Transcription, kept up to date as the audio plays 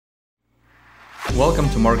Welcome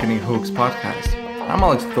to Marketing Hooks Podcast. I'm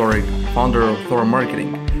Alex Thorick, founder of Thor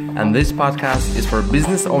Marketing, and this podcast is for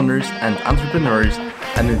business owners and entrepreneurs,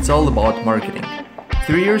 and it's all about marketing.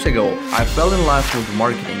 3 years ago, I fell in love with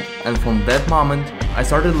marketing, and from that moment, I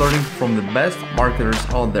started learning from the best marketers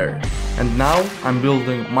out there. And now I'm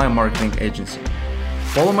building my marketing agency.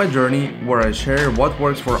 Follow my journey where I share what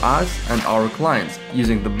works for us and our clients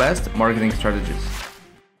using the best marketing strategies.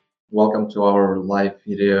 Welcome to our live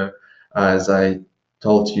video. As I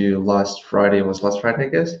told you last Friday, I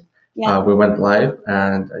guess? Yeah. We went live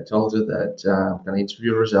and I told you that I'm going to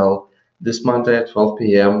interview Rozel this Monday at 12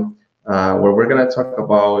 p.m. Where we're going to talk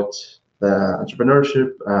about the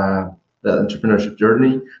entrepreneurship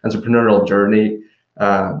journey, entrepreneurial journey,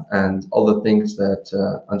 and all the things that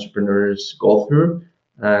entrepreneurs go through.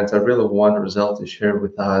 And I really want Rozel to share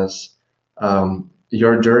with us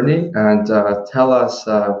your journey and tell us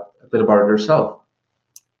a bit about yourself.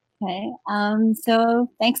 Okay. So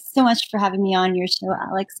thanks so much for having me on your show,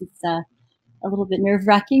 Alex. It's a little bit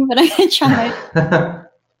nerve-wracking, but I'm going to try.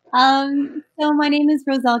 So my name is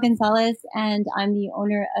Rozel Gonzales, and I'm the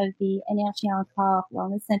owner of the Energie EnCorps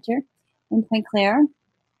Wellness Center in Pointe Claire.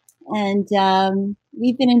 And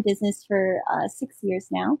we've been in business for 6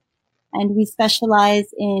 years now. And we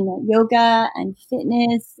specialize in yoga and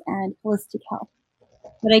fitness and holistic health.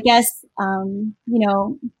 But I guess,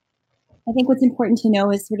 I think what's important to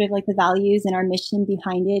know is sort of like the values and our mission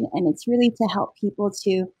behind it. And it's really to help people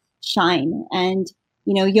to shine. And,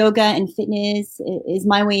 yoga and fitness is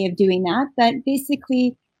my way of doing that. But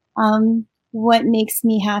basically, what makes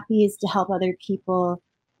me happy is to help other people,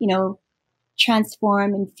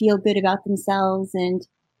 transform and feel good about themselves and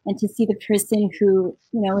to see the person who,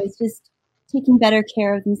 is just taking better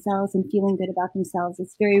care of themselves and feeling good about themselves.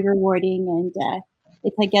 It's very rewarding. And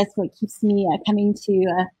it's, I guess, what keeps me coming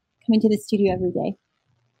to the studio every day.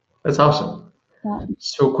 That's awesome. Yeah.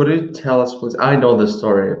 So could you tell us, please, I know the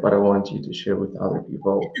story, but I want you to share with other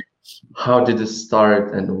people. How did it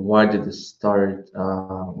start and why did it start?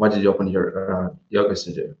 Why did you open your yoga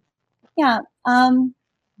studio? Yeah.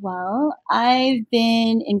 Well, I've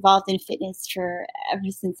been involved in fitness ever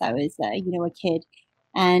since I was, a kid.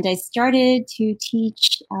 And I started to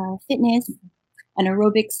teach fitness, an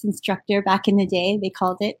aerobics instructor back in the day, they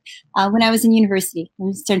called it, when I was in university.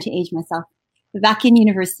 I'm starting to age myself, but back in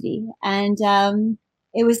university. And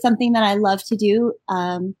it was something that I loved to do.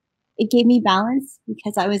 It gave me balance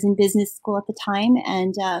because I was in business school at the time,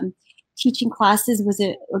 and teaching classes was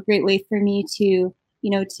a great way for me to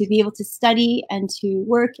be able to study and to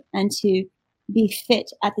work and to be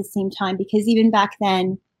fit at the same time. Because even back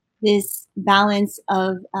then, this balance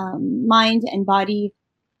of mind and body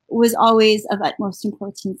was always of utmost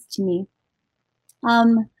importance to me.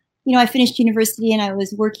 I finished university and I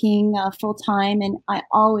was working full time, and I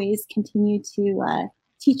always continued to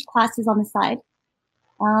teach classes on the side.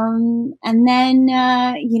 And then,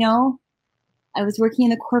 I was working in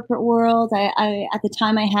the corporate world. I at the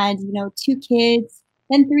time I had, 2 kids,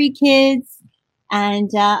 then 3 kids.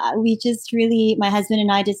 And we just really, my husband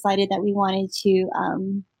and I decided that we wanted to,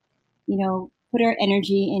 put our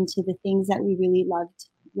energy into the things that we really loved,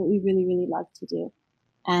 what we really, really loved to do.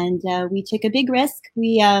 And we took a big risk.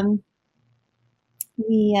 We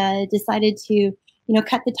decided to,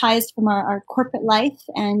 cut the ties from our corporate life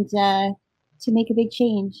and to make a big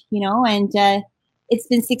change, and it's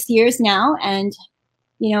been 6 years now. And,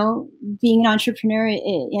 being an entrepreneur,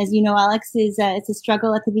 as you know, Alex, it's a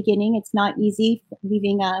struggle at the beginning. It's not easy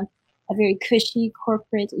leaving a very cushy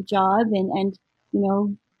corporate job and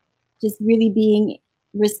just really being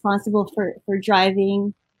responsible for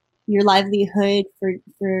driving your livelihood, for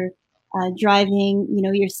driving,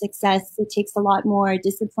 your success. It takes a lot more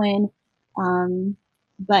discipline.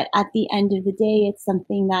 But at the end of the day, it's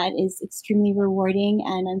something that is extremely rewarding,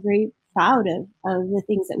 and I'm very proud of the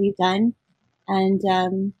things that we've done. And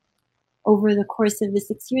over the course of the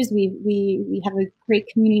 6 years, we have a great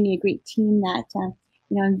community, a great team that, I'm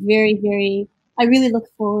very, very, I really look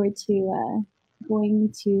forward to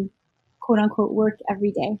going to quote unquote work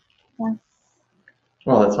every day. Yeah.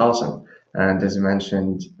 Well, that's awesome. And as you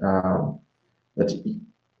mentioned, that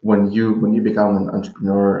when you become an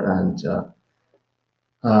entrepreneur and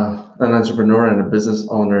a business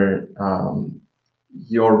owner,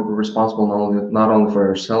 you're responsible not only for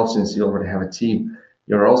yourself, since you already have a team.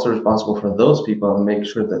 You're also responsible for those people and make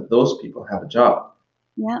sure that those people have a job.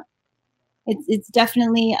 Yeah, it's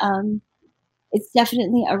definitely a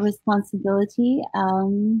responsibility.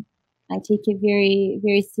 I take it very,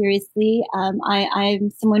 very seriously. I'm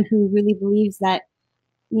someone who really believes that,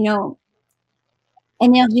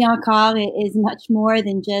 Energie EnCorps is much more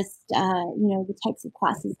than just, the types of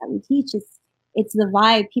classes that we teach. it's the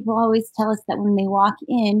vibe. People always tell us that when they walk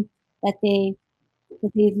in, that they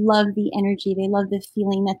love the energy, they love the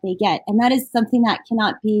feeling that they get, and that is something that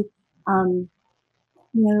cannot be,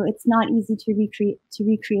 it's not easy to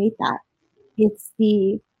recreate that. It's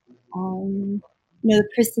the the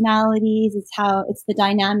personalities, it's the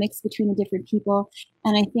dynamics between the different people.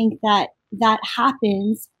 And I think that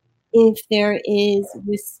happens if there is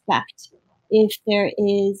respect, if there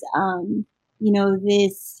is,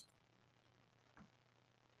 this,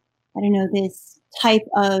 this type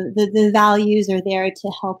of, the values are there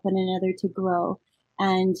to help one another to grow.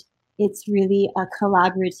 And it's really a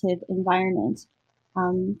collaborative environment.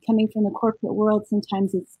 Coming from the corporate world,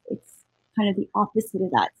 sometimes it's kind of the opposite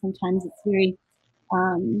of that. Sometimes it's very,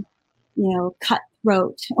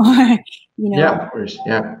 cutthroat, or, Yeah, of course.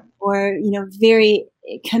 Yeah. Or, very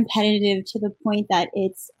competitive to the point that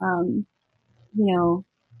it's,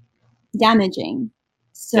 damaging.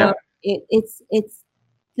 So yeah. It's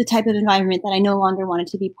the type of environment that I no longer wanted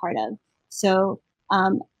to be part of. So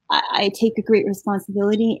I take a great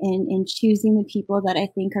responsibility in choosing the people that I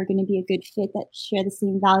think are going to be a good fit, that share the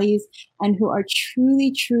same values, and who are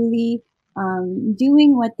truly, truly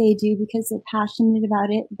doing what they do because they're passionate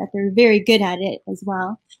about it, that they're very good at it as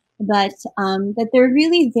well, but that they're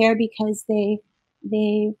really there because they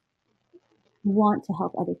want to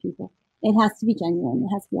help other people. It has to be genuine.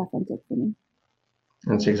 It has to be authentic for me.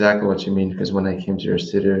 That's exactly what you mean, because when I came to your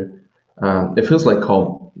studio, it feels like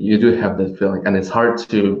home. You do have that feeling, and it's hard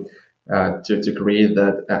to create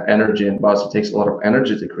that energy and buzz. It takes a lot of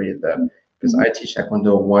energy to create that, because I teach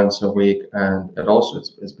Taekwondo once a week, and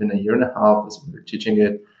it's been a year and a half as we're teaching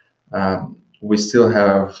it. We still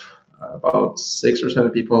have about 6 or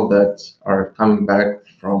 7 people that are coming back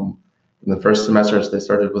from the first semesters they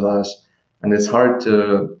started with us, and it's hard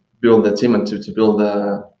to build the team and to build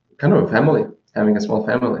a kind of a family, having a small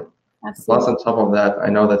family. Absolutely. Plus, on top of that, I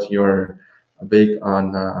know that you're big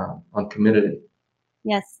on community.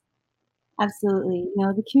 Yes, absolutely.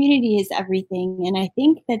 The community is everything, and I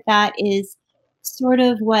think that is sort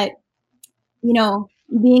of what,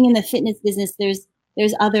 being in the fitness business.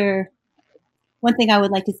 There's other. One thing I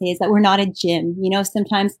would like to say is that we're not a gym.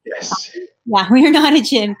 Sometimes. Yes. Yeah, we're not a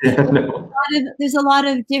gym. Yeah, no. There's a lot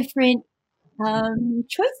of different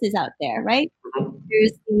choices out there, right? Mm-hmm.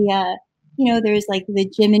 There's the there's like the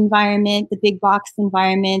gym environment, the big box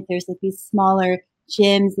environment. There's like these smaller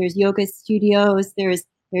gyms. There's yoga studios. There's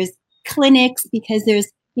clinics, because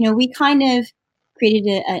there's, we kind of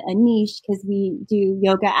created a niche because we do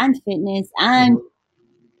yoga and fitness and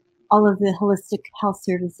all of the holistic health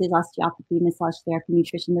services, osteopathy, massage therapy,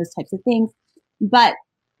 nutrition, those types of things. But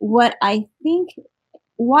what I think,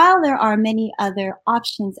 while there are many other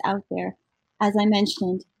options out there, as I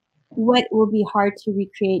mentioned, what will be hard to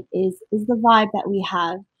recreate is the vibe that we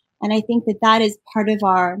have. And I think that is part of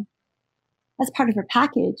our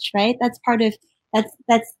package, right? That's part of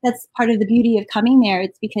the beauty of coming there.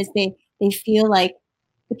 It's because they feel like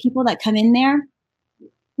the people that come in there,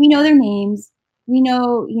 we know their names, we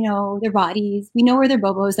know, their bodies, we know where their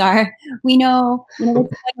bobos are, we know, what's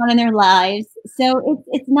going on in their lives. So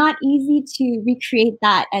it's not easy to recreate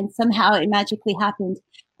that, and somehow it magically happened.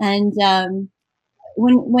 And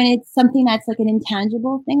when it's something that's like an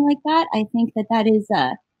intangible thing like that, I think that is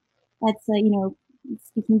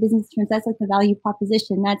speaking business terms, that's like the value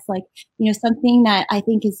proposition. That's like, something that I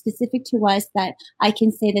think is specific to us, that I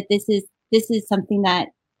can say that this is something that,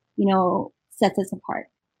 sets us apart,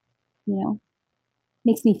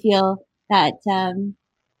 makes me feel that,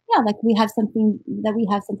 like we have something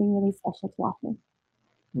really special to offer.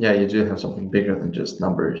 Yeah, you do have something bigger than just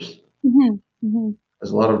numbers. Mm-hmm. Mm-hmm.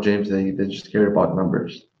 There's a lot of gyms they just care about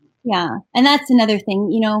numbers. Yeah, and that's another thing,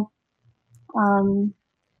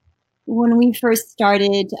 when we first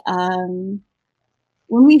started, I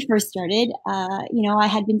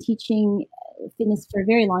had been teaching fitness for a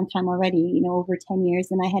very long time already, over 10 years,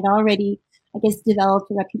 and I had already, I guess, developed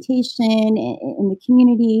a reputation in the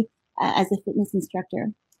community as a fitness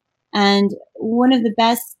instructor. And one of the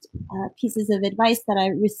best pieces of advice that I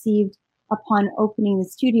received upon opening the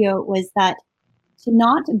studio was that to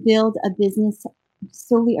not build a business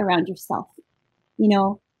solely around yourself.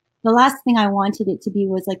 The last thing I wanted it to be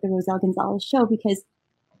was like the Rozel Gonzales show, because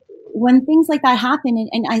when things like that happen,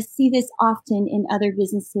 and I see this often in other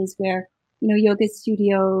businesses where, yoga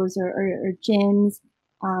studios or gyms,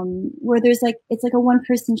 where there's it's like a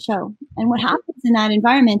one-person show. And what happens in that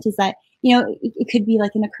environment is that, it could be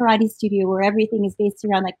like in a karate studio where everything is based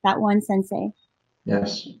around like that one sensei.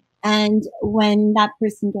 Yes. And when that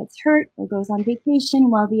person gets hurt or goes on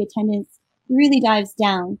vacation, while the attendance really dives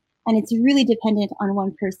down, and it's really dependent on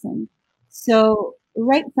one person. So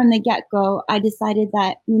right from the get-go, I decided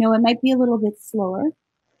that, it might be a little bit slower,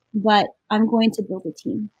 but I'm going to build a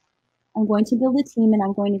team. I'm going to build a team, and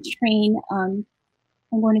I'm going to train. I'm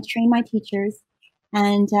going to train my teachers,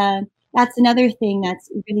 and that's another thing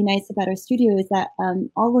that's really nice about our studio is that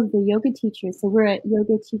all of the yoga teachers. So we're a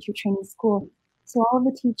yoga teacher training school. So all of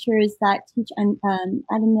the teachers that teach at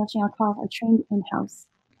Energie are trained in-house,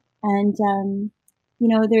 and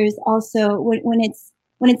there's also when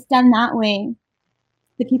it's done that way,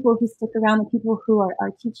 the people who stick around, the people who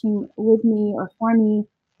are teaching with me or for me,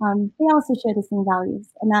 they also share the same values,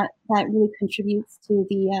 and that really contributes to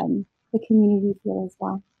the community feel as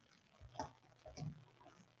well.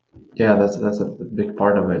 Yeah, that's a big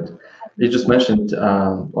part of it. You just mentioned,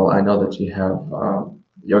 well, I know that you have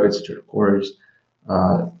yoga teacher course.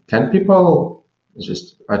 Can people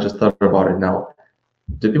I just thought about it now.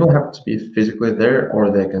 Do people have to be physically there,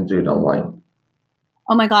 or they can do it online?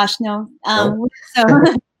 Oh my gosh, no. No? So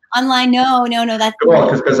online, no. That's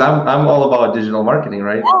Well, because I'm all about digital marketing,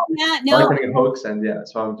 right? Oh yeah, no. Marketing hooks, and yeah,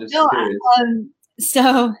 so I'm just curious.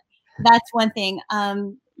 So that's one thing.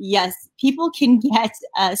 Yes, people can get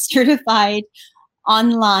certified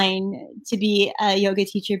online to be a yoga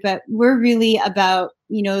teacher, but we're really about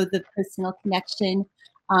the personal connection.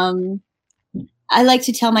 I like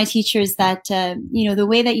to tell my teachers that the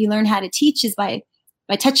way that you learn how to teach is by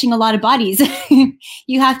touching a lot of bodies.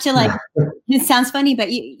 You have to it sounds funny, but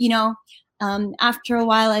after a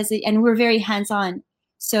while, and we're very hands-on.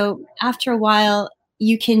 So after a while,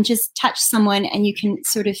 you can just touch someone and you can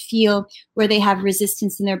sort of feel where they have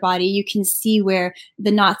resistance in their body. You can see where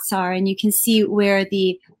the knots are, and you can see where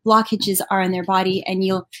the blockages are in their body, and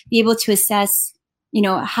you'll be able to assess,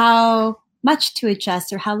 how much to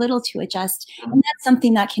adjust or how little to adjust. And that's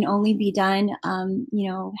something that can only be done,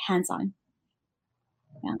 hands-on.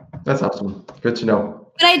 Yeah. That's awesome. Good to know.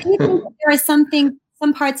 But I do think there are some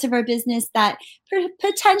parts of our business that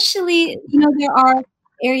potentially, there are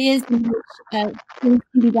areas in which things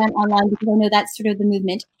can be done online, because I know that's sort of the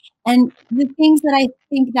movement. And the things that I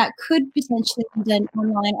think that could potentially be done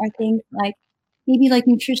online are things like maybe like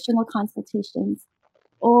nutritional consultations,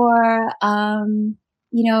 or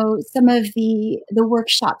some of the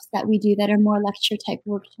workshops that we do that are more lecture type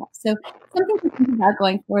workshops. So something to think about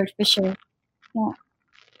going forward for sure. Yeah.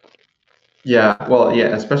 Yeah, well,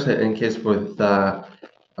 yeah, especially in case with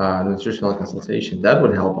nutritional consultation, that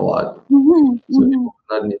would help a lot. Mm-hmm, so people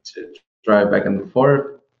not need to drive back and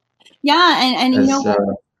forth. Yeah, and what's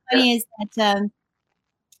funny is that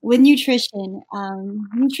with nutrition,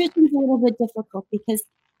 nutrition is a little bit difficult because,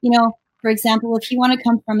 for example, if you want to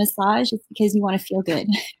come for a massage, it's because you want to feel good,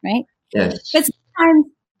 right? Yes. But sometimes,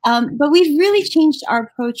 but we've really changed our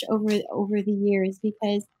approach over the years,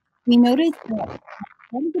 because we noticed that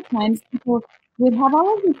a lot of the times people would have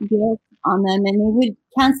all of this guilt on them, and they would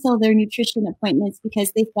cancel their nutrition appointments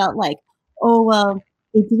because they felt like, oh, well,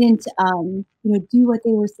 they didn't, do what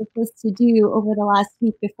they were supposed to do over the last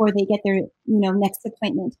week before they get their, next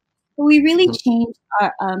appointment. But we really changed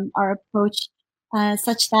our approach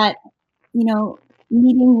such that,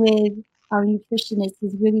 meeting with our nutritionist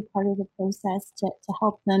is really part of the process to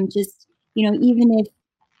help them just, even if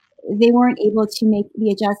they weren't able to make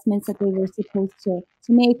the adjustments that they were supposed to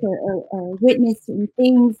make, or witness certain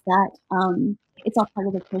things, that it's all part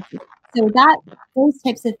of the process. So those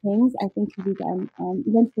types of things I think could be done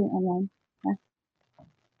eventually online.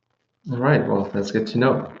 Yeah. All right, well, that's good to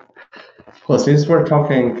know. Well, since we're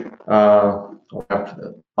talking after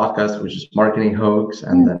the podcast, which is Marketing Hoax,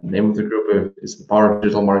 and the name of the group is the Power of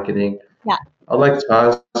Digital Marketing. Yeah. I'd like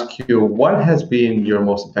to ask you, what has been your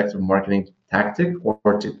most effective marketing tactic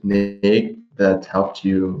or technique that helped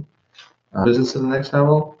you business to the next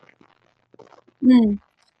level?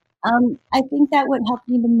 I think that what helped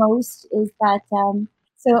me the most is that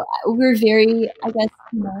so we're very, I guess,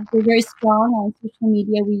 we're very strong on social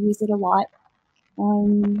media. We use it a lot.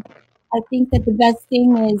 I think that the best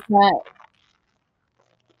thing is that,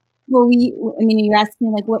 well, you're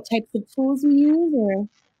asking like what types of tools we use, or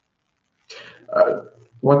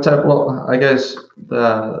what type? Well, I guess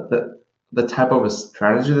the type of a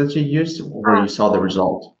strategy that you used where you saw the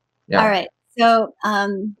result. Yeah. All right. So a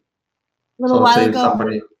little so while ago,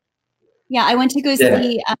 somebody. Yeah, I went to go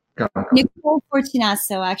see Nicole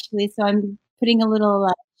Fortunasso, actually. So I'm putting a little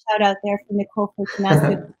shout out there for Nicole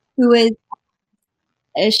Fortunasso, who is.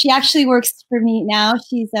 She actually works for me now.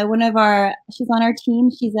 She's she's on our team.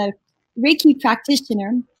 She's a Reiki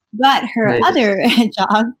practitioner, but her other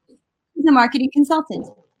job is a marketing consultant.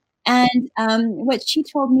 And what she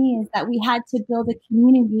told me is that we had to build a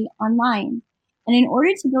community online. And in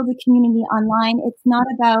order to build a community online, it's not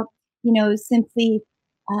about, simply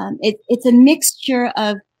it's a mixture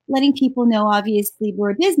of letting people know, obviously,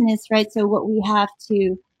 we're a business, right? So what we have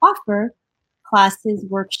to offer, classes,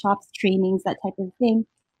 workshops, trainings, that type of thing.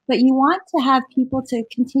 But you want to have people to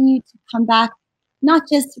continue to come back, not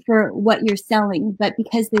just for what you're selling, but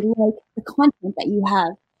because they like the content that you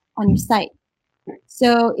have on your site.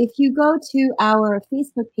 So if you go to our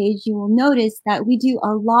Facebook page, you will notice that we do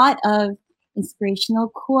a lot of inspirational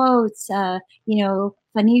quotes,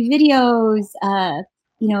 funny videos,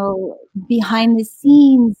 behind the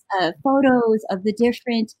scenes photos of the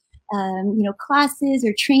different, classes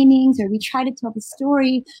or trainings, or we try to tell the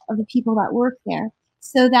story of the people that work there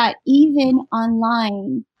so that even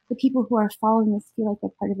online, the people who are following us feel like they're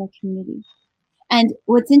part of our community. And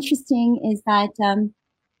what's interesting is that,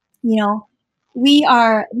 we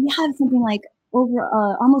have something like over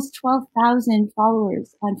almost 12,000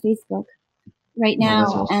 followers on Facebook right now.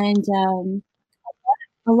 Oh, awesome. And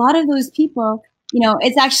a lot of those people,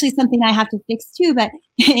 it's actually something I have to fix too, but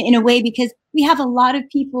in a way, because we have a lot of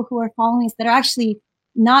people who are following us that are actually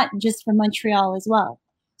not just from Montreal as well.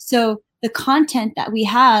 So the content that we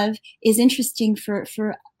have is interesting for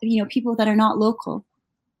people that are not local.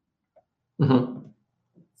 Mm-hmm.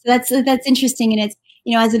 So that's interesting. And it's,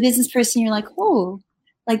 as a business person, you're like, oh,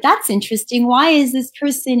 like that's interesting. Why is this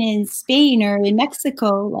person in Spain or in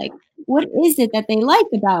Mexico? Like, what is it that they like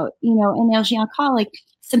about, Energie EnCorps? Like,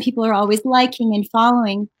 some people are always liking and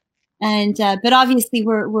following. And, but obviously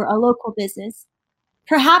we're a local business.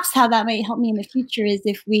 Perhaps how that might help me in the future is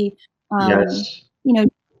if we, Yes.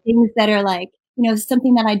 things that are like,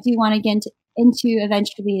 something that I do want to get into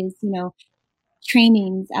eventually is,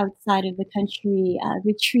 trainings outside of the country,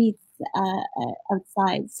 retreats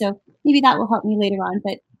outside. So maybe that will help me later on.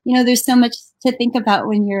 But, there's so much to think about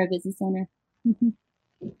when you're a business owner. Mm-hmm.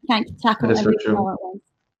 Can't tackle everything all at once.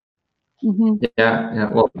 Mm-hmm. Yeah.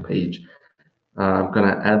 Well, page. I'm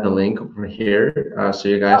gonna add the link over here so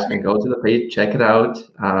you guys can go to the page, check it out,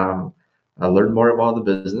 learn more about the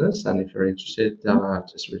business, and if you're interested,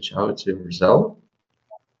 just reach out to Rozel.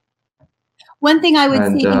 One thing I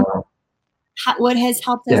would say, what has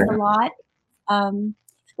helped us a lot,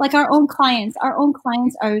 like our own clients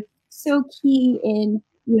are so key in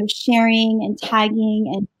sharing and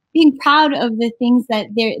tagging and being proud of the things that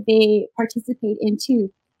they participate in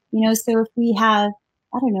too. So if we have,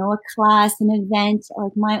 I don't know, a class, an event,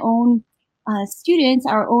 like my own students,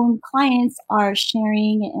 our own clients are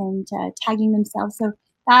sharing and tagging themselves. So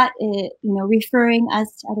that is, referring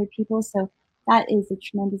us to other people. So that is a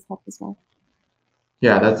tremendous help as well.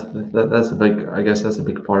 Yeah, that's a big. I guess that's a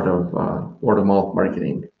big part of word of mouth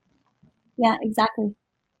marketing. Yeah, exactly.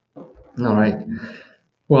 All right.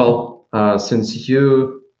 Well, since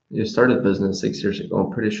you started business 6 years ago,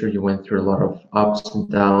 I'm pretty sure you went through a lot of ups and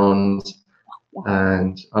downs. Yeah.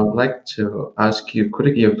 And I would like to ask you, could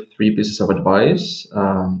you give 3 pieces of advice?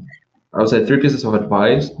 I would say 3 pieces of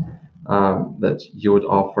advice that you would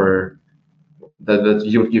offer, that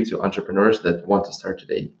you would give to entrepreneurs that want to start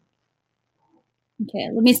today. Okay,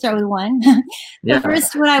 let me start with one. The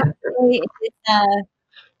first one I would say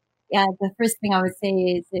is, the first thing I would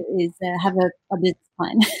say is have a business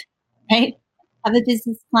plan, right? Have a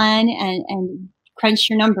business plan and crunch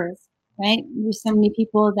your numbers, right? There's so many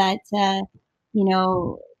people that,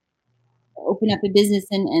 open up a business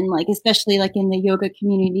and like, especially like in the yoga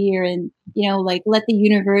community or in, like let the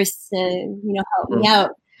universe, help me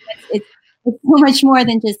out. It's so much more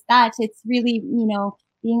than just that. It's really,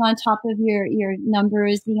 being on top of your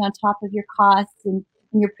numbers, being on top of your costs and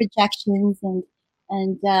your projections and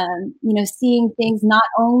seeing things not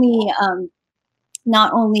only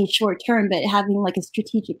short term, but having like a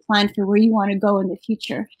strategic plan for where you want to go in the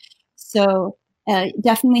future. So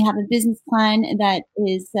definitely have a business plan that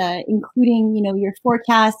is including, your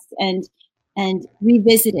forecasts and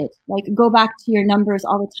revisit it. Like go back to your numbers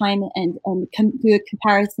all the time and do a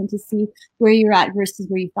comparison to see where you're at versus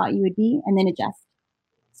where you thought you would be, and then adjust.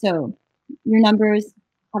 So your numbers,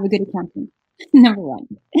 have a good accountant. Number one.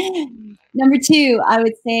 Number two, I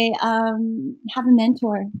would say have a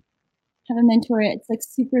mentor. Have a mentor. It's like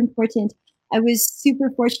super important. I was super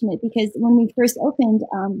fortunate because when we first opened,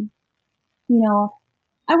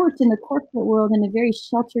 I worked in the corporate world in a very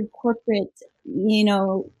sheltered corporate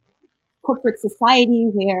society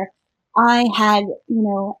where I had,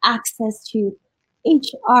 access to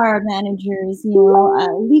HR managers,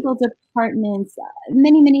 legal departments,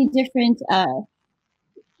 many, many different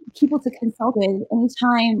people to consult with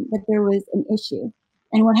anytime that there was an issue.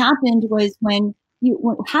 And what happened was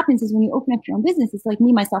what happens is when you open up your own business, it's like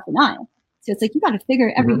me, myself, and I. So it's like you got to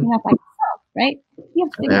figure everything out by yourself, right? You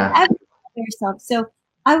have to figure everything out by yourself. So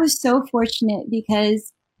I was so fortunate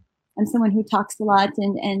because, I'm someone who talks a lot,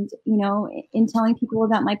 and in telling people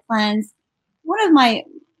about my plans. One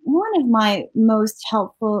of my most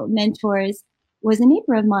helpful mentors was a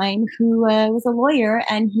neighbor of mine who was a lawyer,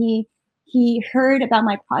 and he heard about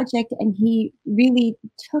my project, and he really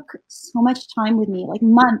took so much time with me, like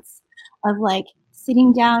months of like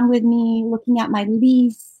sitting down with me, looking at my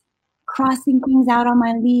lease, crossing things out on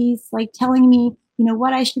my lease, like telling me,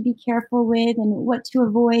 what I should be careful with and what to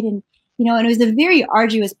avoid. And it was a very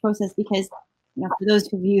arduous process because, for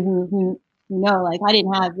those of you who know, like I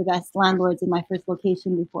didn't have the best landlords in my first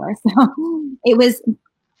location before. So it was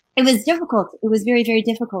difficult. It was very, very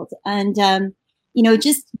difficult. And,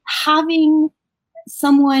 just having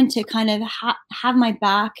someone to kind of have my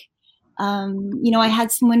back. I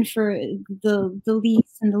had someone for the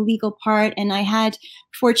lease and the legal part, and I had,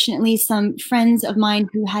 fortunately, some friends of mine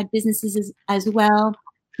who had businesses as well,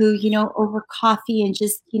 who, over coffee and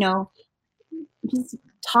just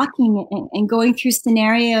talking and going through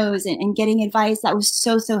scenarios and getting advice, that was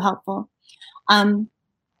so, so helpful.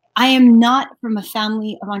 I am not from a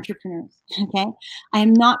family of entrepreneurs. Okay. I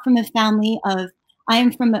am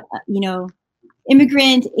from a,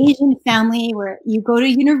 immigrant Asian family where you go to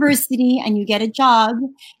university and you get a job,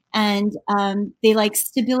 and they like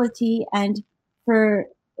stability, and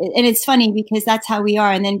it's funny because that's how we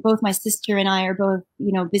are. And then both my sister and I are both,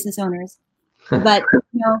 business owners, but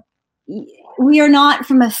we are not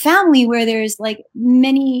from a family where there's like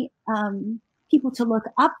many people to look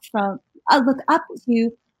up to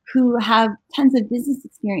who have tons of business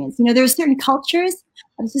experience. There are certain cultures.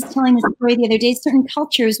 I was just telling this story the other day. Certain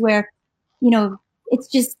cultures where it's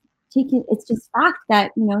just fact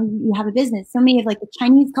that, you have a business. So many of like the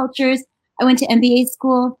Chinese cultures, I went to MBA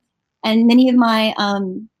school, and many of my,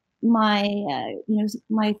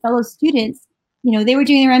 my fellow students, they were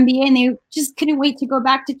doing their MBA and they just couldn't wait to go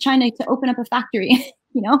back to China to open up a factory.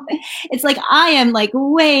 It's like, I am like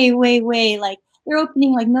way, way, way, like they're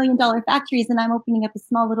opening like $1 million factories and I'm opening up a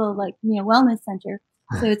small little like, wellness center.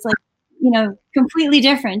 So it's like, completely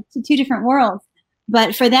different, two different worlds.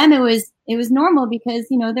 But for them, it was normal because,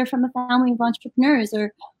 they're from a family of entrepreneurs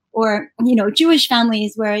or Jewish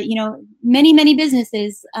families where, many, many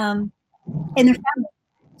businesses in their family.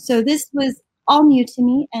 So this was all new to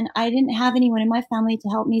me, and I didn't have anyone in my family to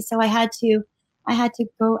help me. So I had to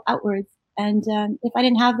go outwards. And if I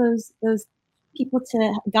didn't have those people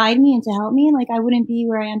to guide me and to help me, like I wouldn't be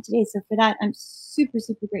where I am today. So for that, I'm super,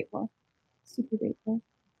 super grateful. Super grateful.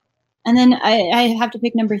 And then I have to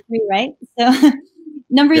pick number 3, right? So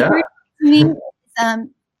number 3 to me is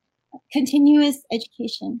continuous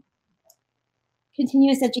education.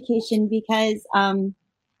 Continuous education, because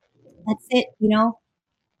that's it.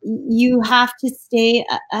 You have to stay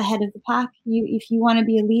ahead of the pack. If you want to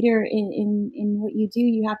be a leader in what you do,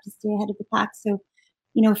 you have to stay ahead of the pack. So,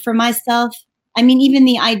 for myself, I mean, even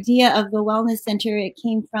the idea of the wellness center, it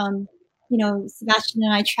came from, Sebastian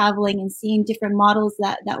and I traveling and seeing different models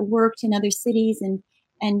that worked in other cities and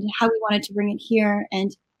how we wanted to bring it here.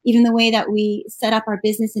 And even the way that we set up our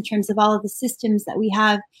business in terms of all of the systems that we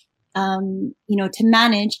have, to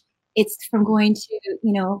manage, it's from going to,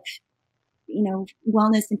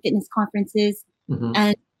 wellness and fitness conferences. Mm-hmm.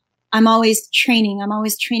 And I'm always training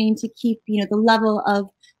to keep, the level of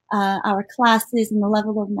our classes and the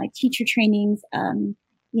level of my teacher trainings,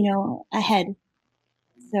 ahead.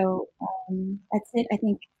 So that's it, I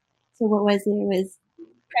think. So what was it? It was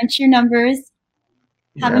crunch your numbers,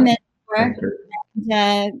 have a mentor,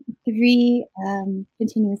 and 3,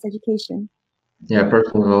 continuous education. Yeah,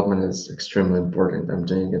 personal development is extremely important. I'm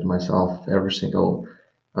doing it myself every single,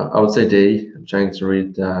 I would say, day. I'm trying to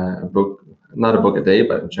read a book, not a book a day,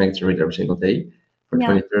 but I'm trying to read every single day for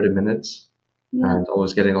 20, 30 minutes. Yeah. And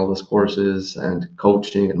always getting all those courses and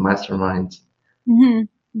coaching and masterminds. Mm-hmm.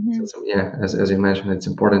 Mm-hmm. So yeah, as you mentioned, it's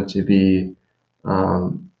important to be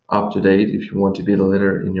up to date if you want to be the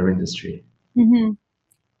leader in your industry. Mm-hmm.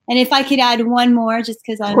 And if I could add one more, just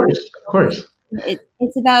because I'm, of course,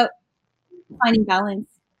 it's about finding balance.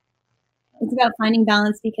 It's about finding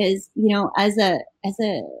balance because, as a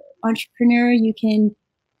entrepreneur, you can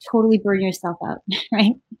totally burn yourself out,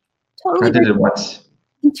 right? I did it once.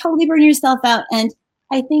 You totally burn yourself out. And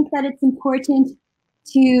I think that it's important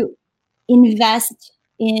to invest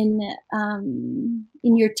in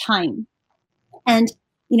your time. And,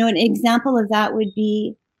 an example of that would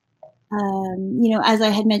be, as I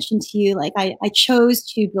had mentioned to you, like I chose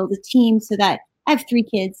to build a team so that I have 3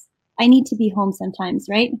 kids. I need to be home sometimes,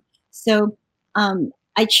 right? So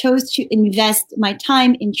I chose to invest my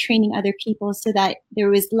time in training other people so that there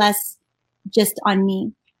was less just on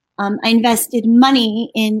me. I invested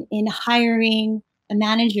money in hiring a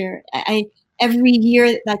manager. I every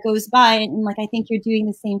year that goes by, and like I think you're doing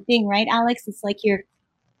the same thing, right, Alex? It's like you're,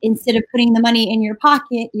 instead of putting the money in your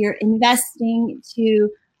pocket, you're investing to,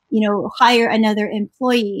 hire another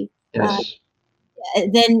employee. Yes.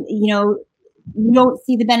 Then, you don't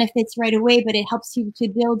see the benefits right away, but it helps you to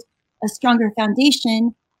build a stronger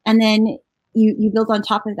foundation. And then you build on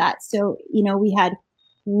top of that. So, we had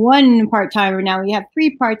one part-timer, now we have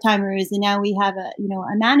 3 part-timers, and now we have a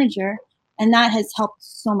manager, and that has helped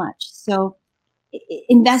so much. So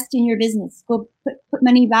invest in your business, go put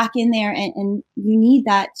money back in there, and you need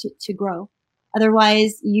that to grow.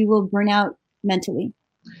 Otherwise you will burn out mentally.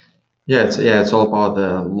 It's all about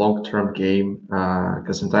the long-term game.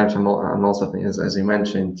 Because sometimes I'm also thinking, as you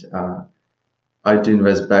mentioned, I do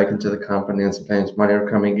invest back into the company, and sometimes money are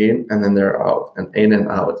coming in and then they're out and in and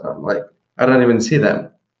out. I'm like, I don't even see them,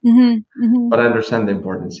 but I understand the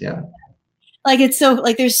importance. Yeah. Like it's so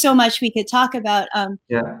like there's so much we could talk about.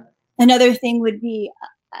 Another thing would be,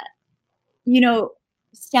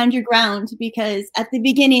 stand your ground, because at the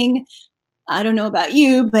beginning, I don't know about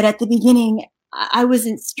you, but at the beginning, I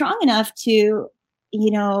wasn't strong enough to,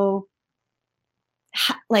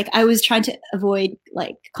 like I was trying to avoid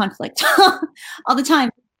like conflict all the time.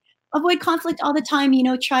 Avoid conflict all the time,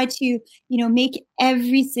 try to, make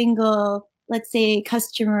every single, let's say,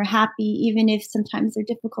 customer happy, even if sometimes they're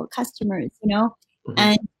difficult customers,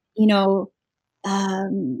 and,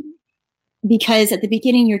 because at the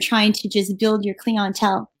beginning you're trying to just build your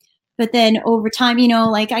clientele. But then over time,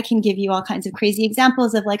 like I can give you all kinds of crazy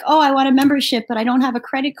examples of like, oh, I want a membership, but I don't have a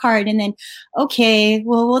credit card. And then, okay,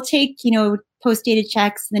 well, we'll take, post-dated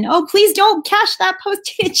checks. And then, oh, please don't cash that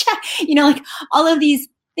post-dated check. Like all of these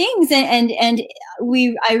things. And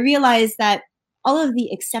I realized that all of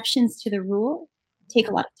the exceptions to the rule take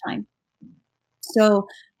a lot of time. So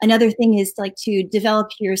another thing is like to develop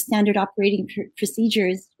your standard operating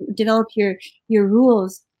procedures, develop your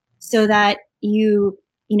rules, so that the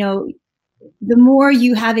more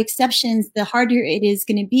you have exceptions, the harder it is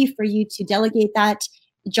going to be for you to delegate that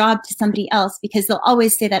job to somebody else, because they'll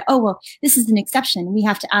always say that, oh, well, this is an exception, we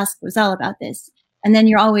have to ask Rozel about this. And then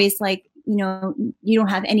you're always like, you don't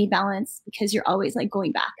have any balance, because you're always like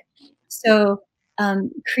going back. So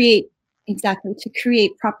create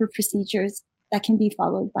proper procedures that can be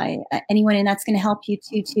followed by anyone, and that's going to help you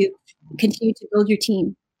to continue to build your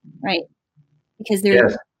team, right? Because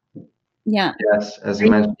there's Yes, as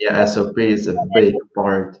you mentioned, SOP is a big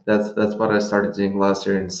part. That's what I started doing last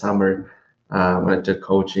year in summer when I took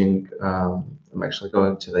coaching. I'm actually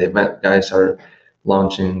going to the event. Guys are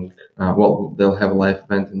launching. They'll have a live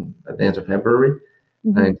event at the end of February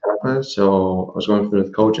in Tampa. So I was going through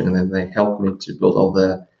the coaching, and then they helped me to build all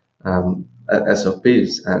the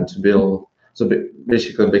SOPs and to build. So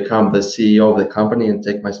basically, become the CEO of the company and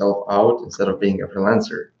take myself out instead of being a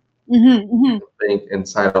freelancer. Being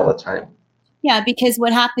inside all the time. Yeah, because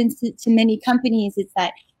what happens to many companies is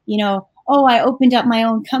that, oh, I opened up my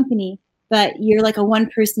own company, but you're like a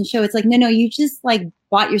one-person show. It's like, no, you just like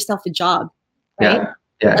bought yourself a job, right?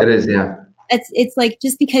 Yeah, it is. Yeah. It's like,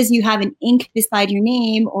 just because you have an ink beside your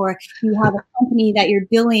name, or you have a company that you're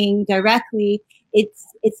billing directly, it's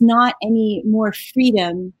not any more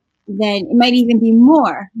freedom than, it might even be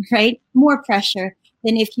more, right? More pressure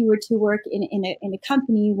than if you were to work in a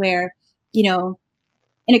company where,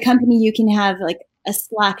 in a company you can have like a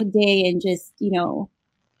slack day and just,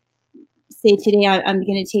 say today I'm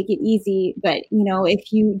going to take it easy. But,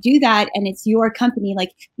 if you do that and it's your company,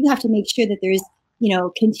 like you have to make sure that there's,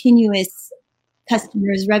 continuous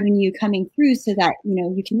customers, revenue coming through, so that,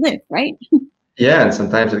 you can live, right? Yeah, and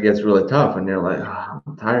sometimes it gets really tough, and you're like, oh,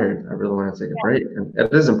 I'm tired. I really want to take a break, and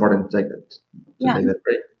it is important to take that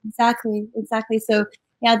break. Exactly. So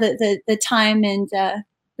yeah, the time and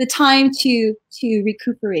the time to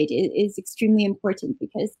recuperate is extremely important,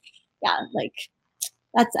 because like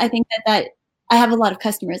I think that I have a lot of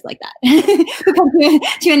customers like that who come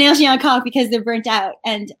to Energie EnCorps because they're burnt out,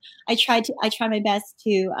 and I try my best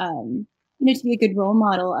to to be a good role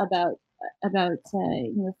model about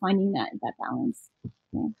finding that balance.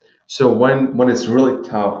 Yeah. So when it's really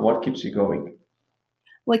tough, what keeps you going?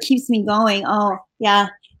 What keeps me going? Oh yeah,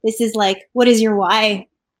 this is like, what is your why?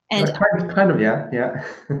 And kind of, yeah. Is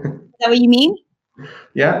that what you mean?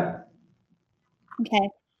 Yeah. Okay.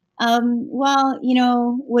 Well,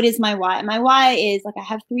 what is my why? My why is, like, I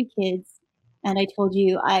have 3 kids, and I told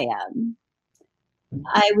you I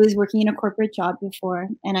was working in a corporate job before,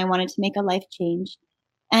 and I wanted to make a life change,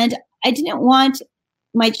 and I didn't want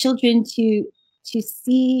my children to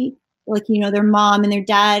see, like, their mom and their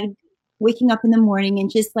dad waking up in the morning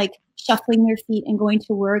and just like shuffling their feet and going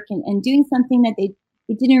to work and doing something that they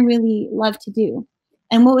didn't really love to do.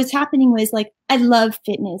 And what was happening was like, I love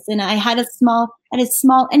fitness, and I had a small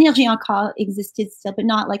Energie EnCorps existed still, but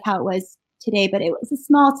not like how it was today, but it was a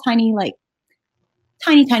small, tiny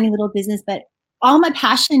little business. But all my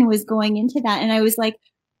passion was going into that. And I was like,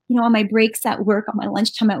 you know, on my breaks at work, on my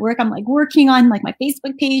lunchtime at work, I'm like working on like my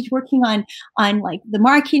Facebook page, working on like the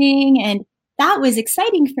marketing. And that was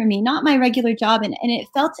exciting for me, not my regular job. And it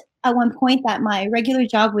felt at one point that my regular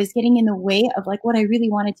job was getting in the way of like what I really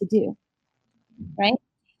wanted to do. Right.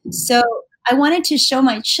 So I wanted to show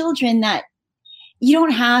my children that you don't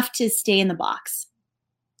have to stay in the box.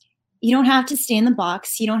 You don't have to stay in the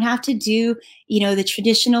box. You don't have to do, you know, the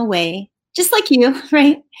traditional way, just like you,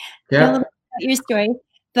 right? Yeah. A little bit about your story.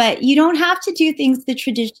 But you don't have to do things the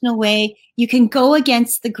traditional way. You can go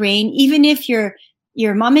against the grain, even if your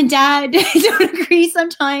mom and dad don't agree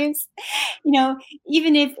sometimes. You know,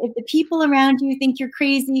 even if the people around you think you're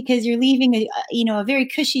crazy because you're leaving a very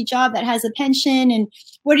cushy job that has a pension, and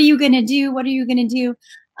what are you going to do? What are you going to do?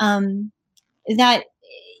 That,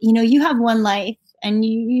 you know, you have one life, and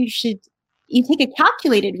you take a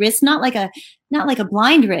calculated risk, not like a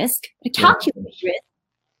blind risk, but a calculated risk.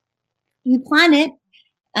 You plan it.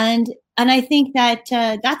 And I think that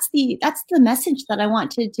that's the message that I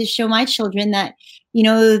want to show my children, that, you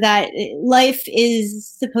know, that life is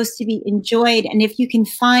supposed to be enjoyed. And if you can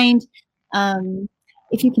find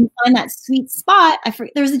that sweet spot,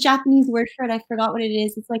 there's a Japanese word for it. I forgot what it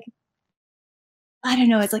is. It's like, I don't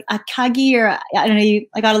know. It's like akagi, or I don't know.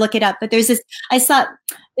 I got to look it up. But there's this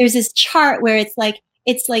chart where it's like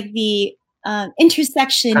the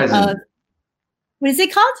intersection Kaizen. of, what is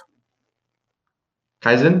it called?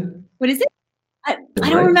 Kaizen? What is it? I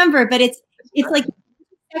don't remember, but it's like the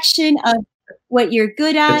intersection of what you're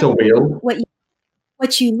good at, It's a wheel.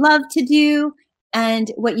 what you love to do,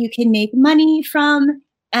 and what you can make money from,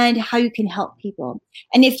 and how you can help people.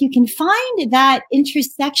 And if you can find that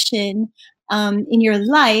intersection in your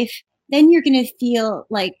life, then you're going to feel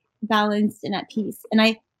like balanced and at peace. And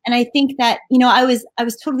I think that, you know, I was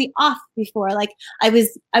totally off before. Like I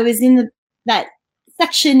was in that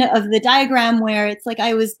section of the diagram where it's like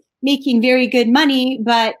I was making very good money,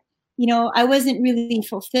 but, you know, I wasn't really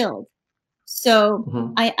fulfilled.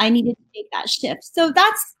 So I needed to make that shift. So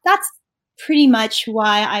that's pretty much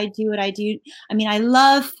why I do what I do. I mean, I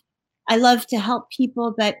love to help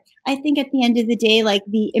people, but I think at the end of the day, like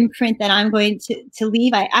the imprint that I'm going to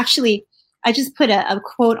leave, I just put a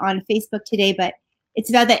quote on Facebook today, but it's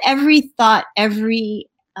about that every thought, every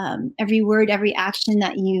word, every action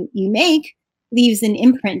that you make leaves an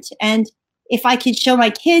imprint. And if I could show my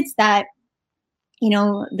kids that, you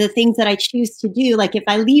know, the things that I choose to do, like if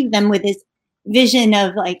I leave them with this vision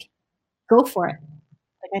of like, go for it.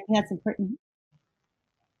 Like, I think that's important.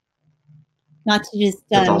 Not to just.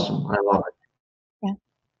 That's awesome. I love it. Yeah.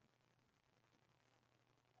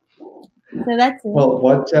 So that's it. Well,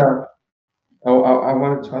 what I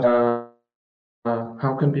wanted to ask,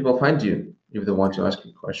 how can people find you if they want to ask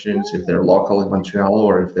you questions, if they're local in Montreal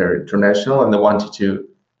or if they're international and they want you to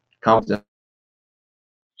come to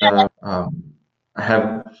have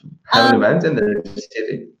an event in their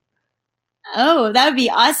city? Oh, that would be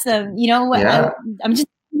awesome. You know what? Yeah. I'm just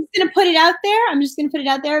going to put it out there.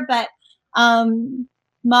 But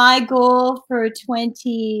my goal for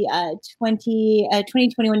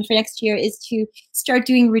 2021 for next year is to start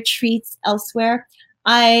doing retreats elsewhere.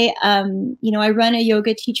 I run a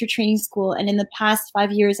yoga teacher training school, and in the past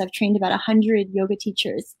 5 years, I've trained about 100 yoga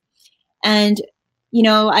teachers. And, you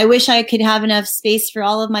know, I wish I could have enough space for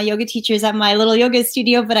all of my yoga teachers at my little yoga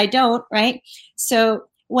studio, but I don't, right? So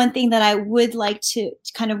one thing that I would like to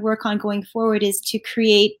kind of work on going forward is to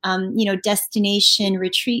create, destination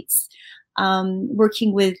retreats.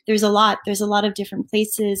 Working with, there's a lot of different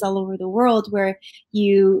places all over the world where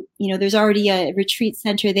there's already a retreat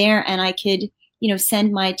center there, and I could,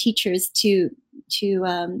 send my teachers to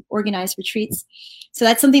organize retreats. So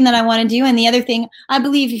that's something that I want to do. And the other thing, I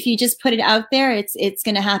believe if you just put it out there, it's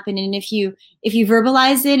going to happen. And if you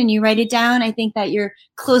verbalize it and you write it down, I think that you're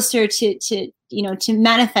closer to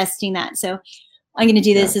manifesting that. So I'm going to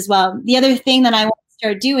do this as well. The other thing that I want to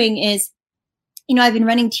start doing is, I've been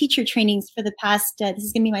running teacher trainings for the past, this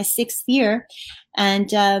is going to be my 6th year.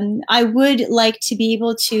 And I would like to be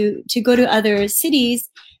able to go to other cities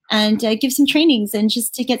and give some trainings and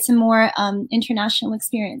just to get some more international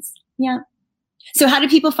experience. Yeah. So how do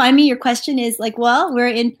people find me? Your question is like, well, we're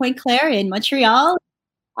in Pointe Claire in Montreal.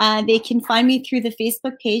 They can find me through the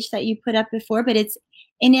Facebook page that you put up before, but it's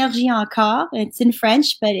Energie EnCorps. It's in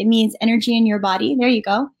French, but it means energy in your body. There you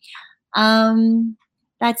go.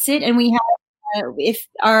 That's it. And we have, if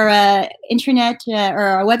our internet or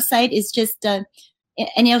our website is just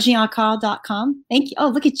energieencore.com. Thank you. Oh,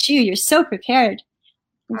 look at you. You're so prepared.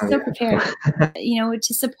 You're so prepared.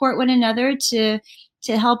 To support one another, to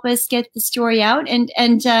help us get the story out. And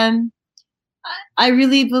I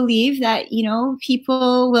really believe that,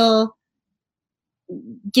 people will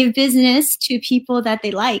give business to people that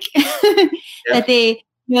they like, that they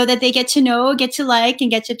that they get to know, get to like, and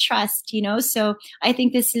get to trust, So I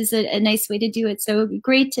think this is a nice way to do it. So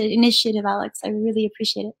great initiative, Alex. I really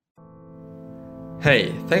appreciate it.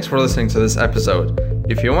 Hey, thanks for listening to this episode.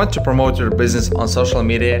 If you want to promote your business on social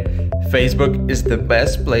media, Facebook is the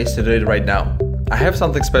best place to do it right now. I have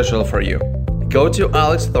something special for you. Go to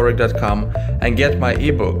alexthoric.com and get my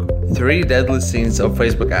ebook, 3 Deadly Sins of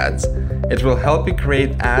Facebook Ads. It will help you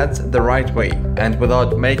create ads the right way and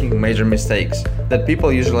without making major mistakes that people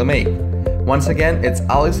usually make. Once again, it's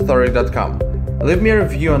alexthoric.com. Leave me a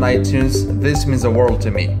review on iTunes. This means the world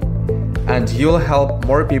to me. And you'll help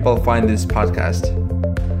more people find this podcast.